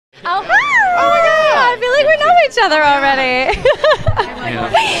Oh, hi! Oh my God! I feel like we know each other already.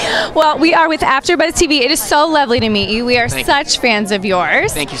 Yeah. Well, we are with AfterBuzzTV. It is so lovely to meet you. We are such fans of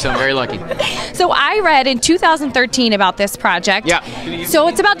yours. Thank you, so I'm very lucky. So I read in 2013 about this project. Yeah. So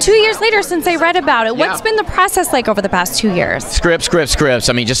it's about 2 years later since I read about it. What's Yeah. been the process like over the past 2 years? Scripts.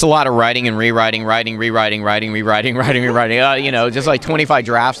 I mean, just a lot of writing and rewriting, rewriting. You know, just like 25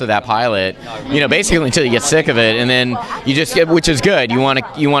 drafts of that pilot. You know, basically until you get sick of it, and then you just get, which is good. You want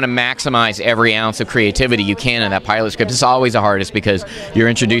to maximize every ounce of creativity you can in that pilot script. It's always the hardest because you're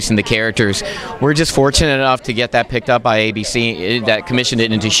introducing the characters. We're just fortunate enough to get that picked up by ABC, that commissioned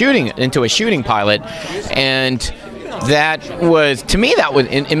it into a shooting pilot, and that was, to me, that was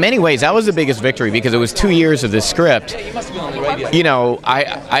in many ways that was the biggest victory, because it was 2 years of this script. You know,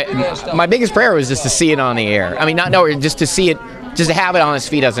 my biggest prayer was just to see it on the air. I mean, just to see it, just to have it on its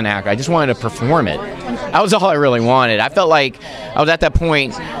feet as an actor. I just wanted to perform it. That was all I really wanted. I felt like I was at that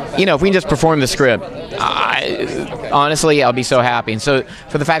point, you know, if we can just perform the script, honestly, I'll be so happy. And so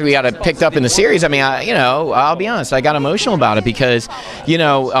for the fact that we got it picked up in the series, I mean, you know, I'll be honest, I got emotional about it because, you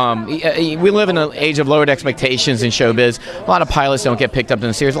know, we live in an age of lowered expectations in showbiz. A lot of pilots don't get picked up in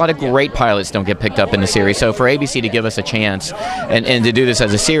the series. A lot of great pilots don't get picked up in the series. So for ABC to give us a chance and to do this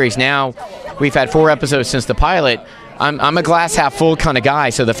as a series, now we've had 4 episodes since the pilot. I'm a glass half full kind of guy,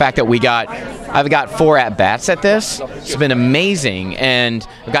 so the fact that I've got 4 at-bats at this, it's been amazing, and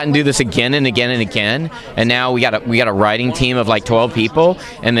I've gotten to do this again and again and again, and now we got a writing team of like 12 people,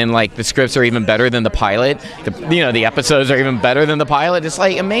 and then like the scripts are even better than the pilot, the episodes are even better than the pilot. It's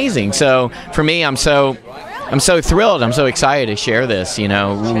like amazing. So for me, I'm so thrilled, I'm so excited to share this, you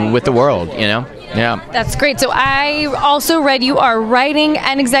know, with the world, you know. Yeah. That's great. So I also read you are writing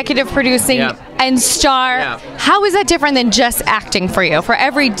and executive producing and star. Yeah. How is that different than just acting for you? For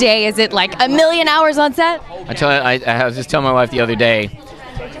every day, is it like a million hours on set? I was just telling my wife the other day,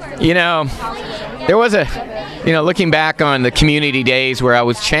 you know, there was looking back on the Community days where I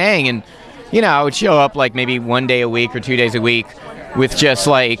was Jeong, and, you know, I would show up like maybe 1 day a week or 2 days a week with just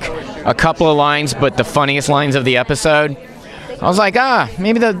like a couple of lines, but the funniest lines of the episode. I was like,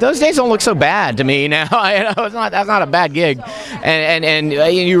 maybe those days don't look so bad to me now. That's not a bad gig, and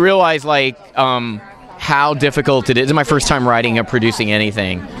you realize like how difficult it is. It's my first time writing or producing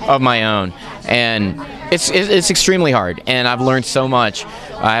anything of my own, and it's extremely hard. And I've learned so much.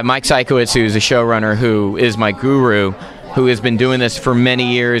 Mike Sikowitz, who's a showrunner, who is my guru, who has been doing this for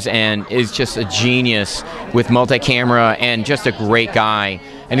many years and is just a genius with multi-camera and just a great guy.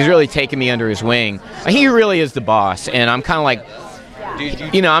 And he's really taken me under his wing. He really is the boss, and I'm kind of like,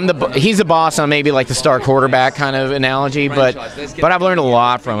 you know, he's the boss on maybe like the star quarterback kind of analogy, but I've learned a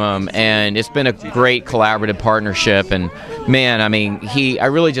lot from him, and it's been a great collaborative partnership. And man, I mean, I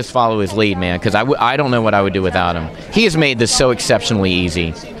really just follow his lead, man, because I don't know what I would do without him. He has made this so exceptionally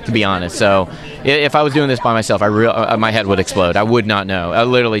easy, to be honest. So if I was doing this by myself, my head would explode. I would not know. I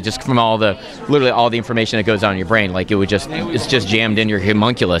literally, just from all the information that goes on in your brain, like it's just jammed in your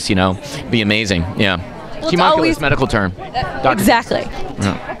homunculus, you know. It'd be amazing. Yeah. Well, homunculus, medical term. Exactly.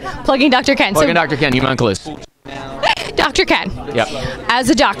 Yeah. Plugging Dr. Ken. Plugging Dr. Ken, homunculus. Dr. Ken. Yep. As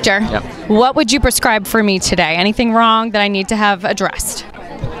a doctor, what would you prescribe for me today? Anything wrong that I need to have addressed?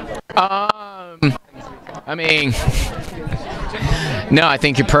 I mean, no, I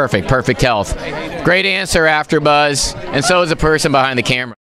think you're perfect. Perfect health. Great answer, AfterBuzz. And so is the person behind the camera.